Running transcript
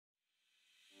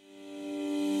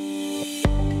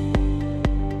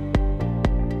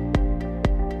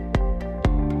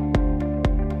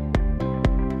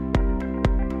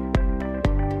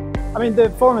mean,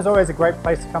 the forum is always a great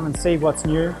place to come and see what's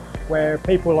new, where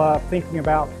people are thinking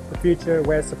about the future,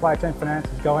 where supply chain finance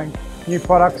is going, new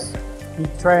products, new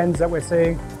trends that we're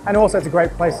seeing, and also it's a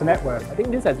great place to network. I think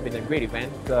this has been a great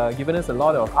event, given us a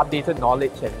lot of updated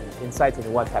knowledge and insights into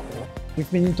what's happening.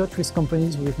 We've been in touch with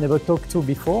companies we've never talked to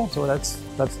before, so that's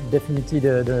definitely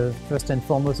the first and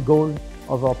foremost goal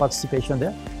of our participation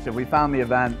there. We found the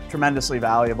event tremendously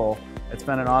valuable. It's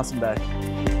been an awesome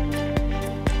day.